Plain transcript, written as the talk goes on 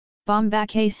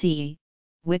Bombacaceae,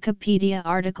 Wikipedia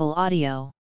article audio.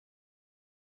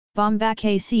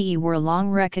 Bombacaceae were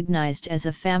long recognized as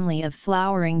a family of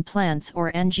flowering plants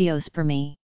or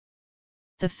Angiospermae.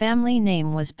 The family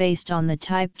name was based on the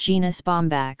type genus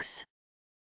Bombax.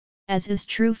 As is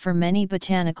true for many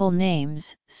botanical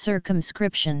names,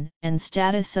 circumscription and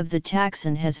status of the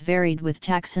taxon has varied with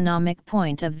taxonomic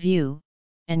point of view,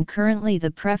 and currently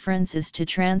the preference is to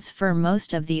transfer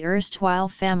most of the erstwhile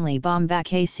family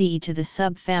Bombacaceae to the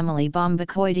subfamily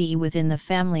Bombacoideae within the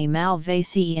family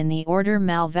Malvaceae in the order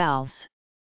Malvales.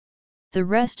 The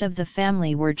rest of the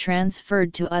family were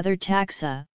transferred to other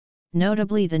taxa,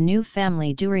 notably the new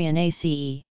family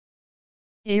Durianaceae.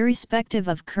 Irrespective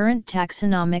of current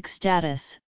taxonomic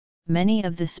status, many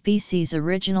of the species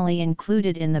originally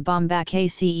included in the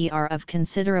Bombacaceae are of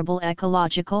considerable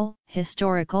ecological,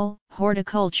 historical,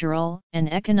 horticultural,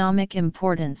 and economic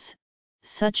importance,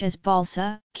 such as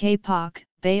balsa, kapok,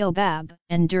 baobab,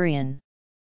 and durian.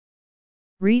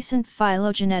 Recent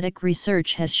phylogenetic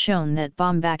research has shown that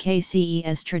Bombacaceae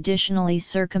as traditionally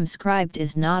circumscribed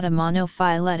is not a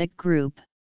monophyletic group.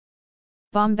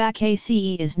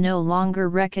 Bombacaceae is no longer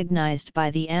recognized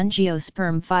by the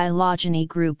Angiosperm phylogeny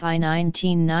group I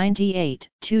 1998,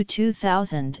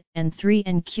 2003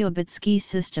 and Kubitsky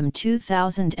system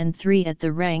 2003 at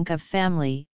the rank of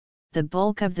family, the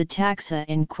bulk of the taxa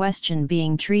in question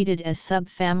being treated as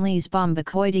subfamilies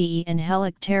Bombacoideae and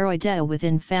Helicpteroidea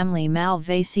within family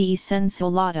Malvaceae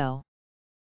sensulato.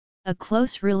 A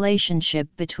close relationship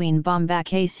between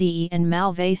Bombacaceae and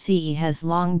Malvaceae has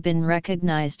long been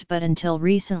recognized, but until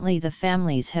recently the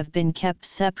families have been kept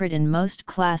separate in most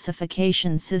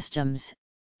classification systems,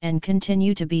 and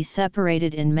continue to be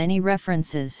separated in many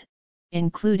references,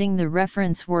 including the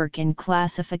reference work in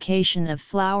Classification of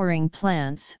Flowering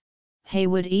Plants,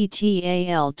 Haywood et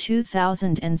al.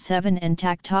 2007 and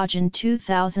Tactogen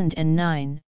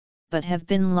 2009. But have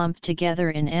been lumped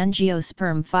together in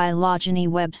Angiosperm phylogeny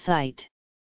website.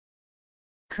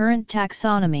 Current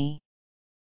taxonomy.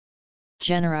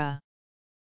 Genera.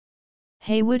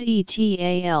 Haywood et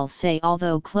al. Say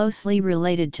although closely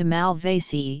related to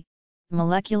Malvaceae,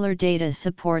 molecular data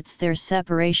supports their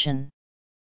separation.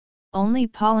 Only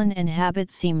pollen and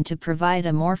habit seem to provide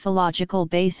a morphological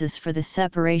basis for the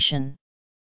separation.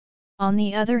 On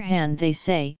the other hand, they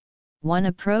say, one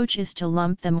approach is to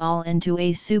lump them all into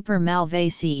a super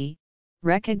Malvaceae,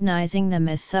 recognizing them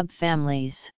as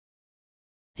subfamilies.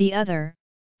 The other,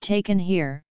 taken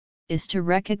here, is to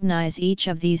recognize each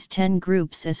of these 10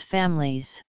 groups as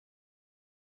families.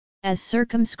 As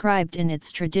circumscribed in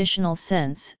its traditional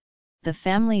sense, the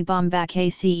family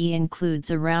Bombacaceae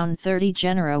includes around 30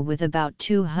 genera with about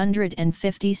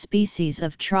 250 species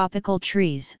of tropical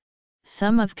trees,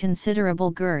 some of considerable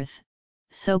girth,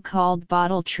 so-called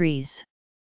bottle trees.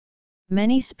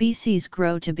 Many species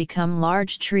grow to become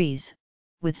large trees,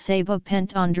 with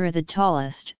Sabopentandra the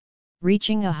tallest,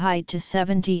 reaching a height to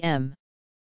 70 m.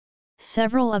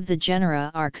 Several of the genera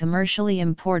are commercially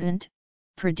important,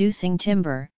 producing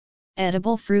timber,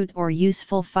 edible fruit or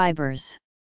useful fibers.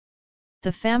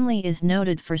 The family is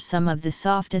noted for some of the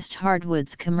softest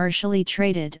hardwoods commercially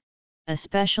traded,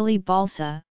 especially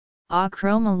balsa,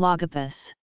 Achroma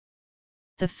logopus.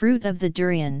 The fruit of the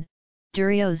durian,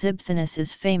 Duriozypthinus,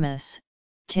 is famous,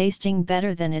 tasting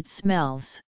better than it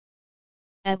smells.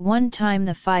 At one time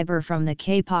the fiber from the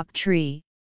kapok tree,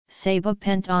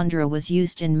 Sabopentandra, was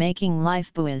used in making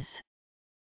lifebuoys.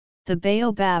 The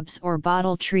baobabs or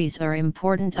bottle trees are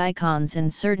important icons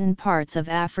in certain parts of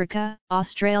Africa,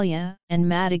 Australia, and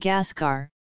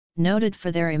Madagascar, noted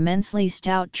for their immensely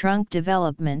stout trunk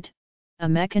development, a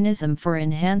mechanism for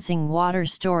enhancing water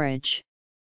storage.